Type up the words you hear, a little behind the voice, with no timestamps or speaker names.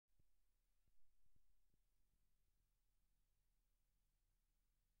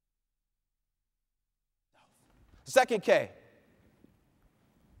Second K,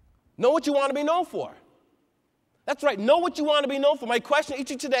 know what you want to be known for. That's right, know what you want to be known for. My question to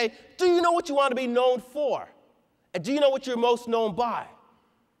each of you today, do you know what you want to be known for? And do you know what you're most known by?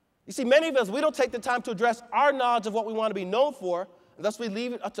 You see, many of us, we don't take the time to address our knowledge of what we want to be known for, and thus we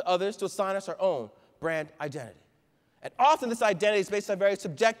leave it up to others to assign us our own brand identity. And often this identity is based on a very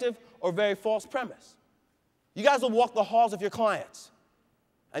subjective or very false premise. You guys will walk the halls of your clients,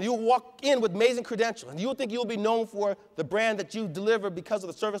 and you'll walk in with amazing credentials, and you'll think you'll be known for the brand that you deliver because of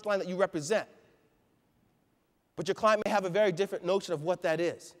the service line that you represent. But your client may have a very different notion of what that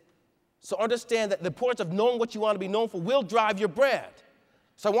is. So understand that the importance of knowing what you want to be known for will drive your brand.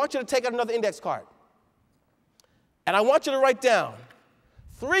 So I want you to take out another index card. And I want you to write down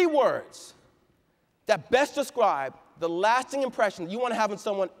 3 words that best describe the lasting impression that you want to have on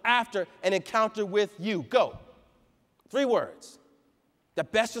someone after an encounter with you. Go. 3 words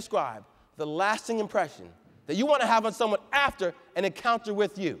that best describe the lasting impression that you want to have on someone after an encounter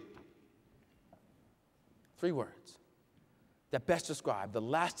with you. 3 words that best describe the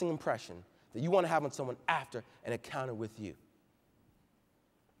lasting impression that you want to have on someone after an encounter with you.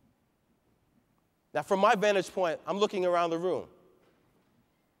 Now, from my vantage point, I'm looking around the room.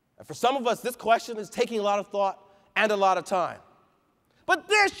 And for some of us, this question is taking a lot of thought and a lot of time. But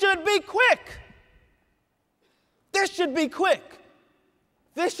this should be quick. This should be quick.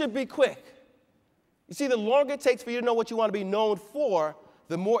 This should be quick. You see, the longer it takes for you to know what you want to be known for,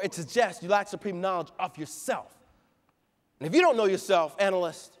 the more it suggests you lack supreme knowledge of yourself. And if you don't know yourself,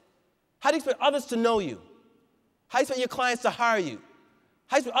 analyst, how do you expect others to know you? How do you expect your clients to hire you?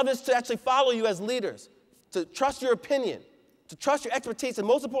 How do you expect others to actually follow you as leaders, to trust your opinion, to trust your expertise, and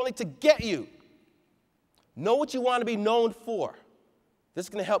most importantly, to get you? Know what you want to be known for. This is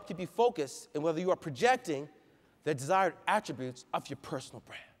going to help keep you focused in whether you are projecting the desired attributes of your personal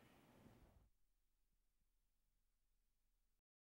brand.